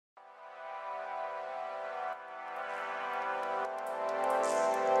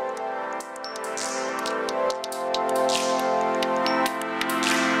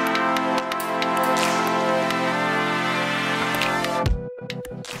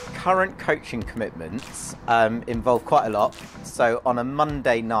current coaching commitments involve quite a lot. So on a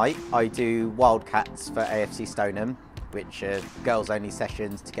Monday night, I do Wildcats for AFC Stoneham, which are girls-only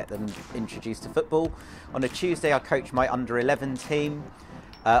sessions to get them introduced to football. On a Tuesday, I coach my under-11 team.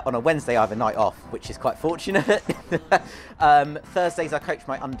 On a Wednesday, I have a night off, which is quite fortunate. Thursdays, I coach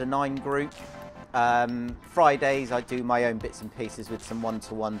my under-9 group. Fridays, I do my own bits and pieces with some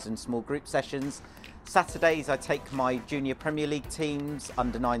one-to-ones and small group sessions. Saturdays, I take my junior Premier League teams,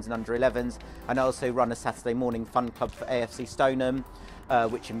 under-9s and under-11s, and I also run a Saturday morning fun club for AFC Stoneham,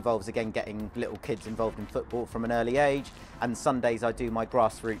 which involves, again, getting little kids involved in football from an early age. And Sundays, I do my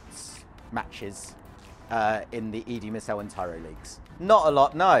grassroots matches in the ED and Tyro leagues. Not a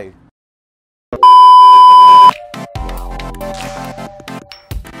lot, no.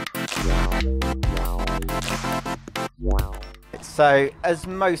 So, as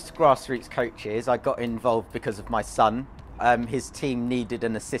most grassroots coaches, I got involved because of my son. His team needed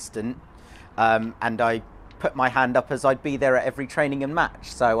an assistant, and I put my hand up as I'd be there at every training and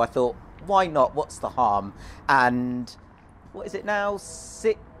match. So I thought, why not? What's the harm? And what is it now?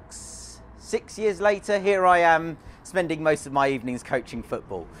 Six years later, here I am spending most of my evenings coaching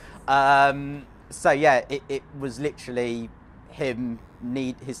football. So yeah, it was literally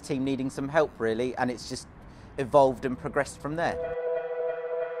his team needing some help, really, and it's just evolved and progressed from there.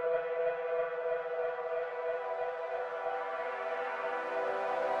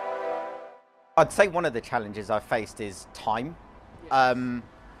 I'd say one of the challenges I've faced is time.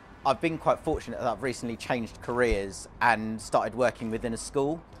 I've been quite fortunate that I've recently changed careers and started working within a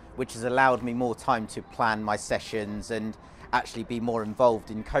school, which has allowed me more time to plan my sessions and actually be more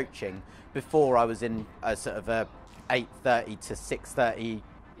involved in coaching. Before, I was in a sort of a 8:30 to 6:30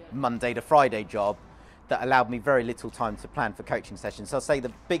 Monday to Friday job that allowed me very little time to plan for coaching sessions. So I'll say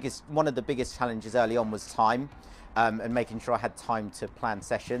one of the biggest challenges early on was time, and making sure I had time to plan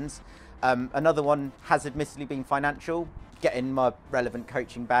sessions. Another one has admittedly been financial. Getting my relevant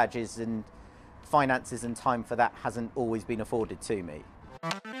coaching badges and finances and time for that hasn't always been afforded to me.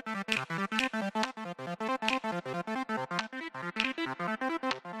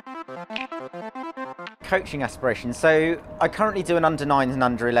 Coaching aspirations. So I currently do an under-9s and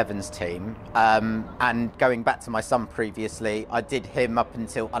under-11s team, and going back to my son previously, I did him up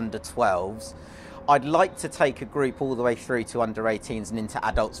until under-12s. I'd like to take a group all the way through to under-18s and into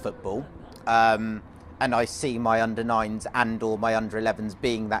adults football, and I see my under-9s and or my under-11s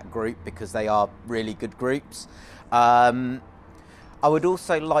being that group because they are really good groups. I would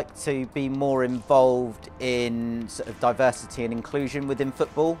also like to be more involved in sort of diversity and inclusion within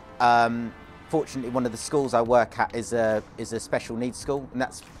football. Fortunately, one of the schools I work at is a special needs school, and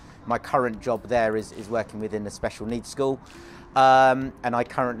that's my current job there is working within a special needs school. And I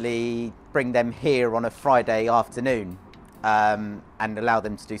currently bring them here on a Friday afternoon and allow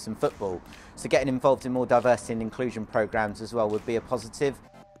them to do some football. So getting involved in more diversity and inclusion programs as well would be a positive.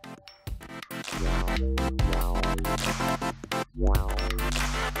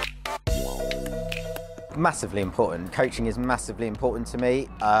 Massively important. Coaching is massively important to me.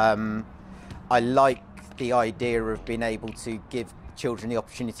 I like the idea of being able to give children the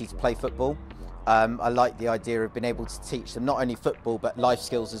opportunity to play football. I like the idea of being able to teach them not only football but life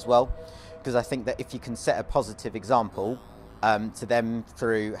skills as well, because I think that if you can set a positive example to them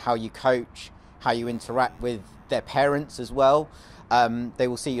through how you coach, how you interact with their parents as well, they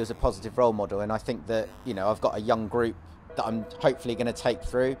will see you as a positive role model. And I think that, you know, I've got a young group that I'm hopefully going to take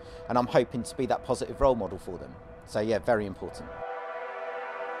through, and I'm hoping to be that positive role model for them. So yeah, very important.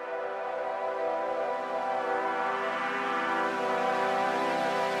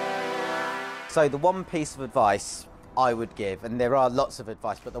 So the one piece of advice I would give, and there are lots of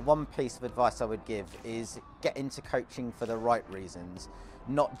advice, but the one piece of advice I would give is get into coaching for the right reasons,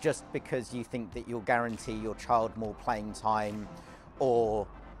 not just because you think that you'll guarantee your child more playing time or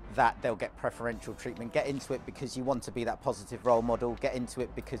that they'll get preferential treatment. Get into it because you want to be that positive role model. Get into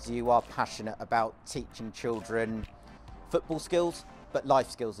it because you are passionate about teaching children football skills, but life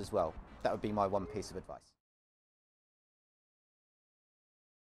skills as well. That would be my one piece of advice.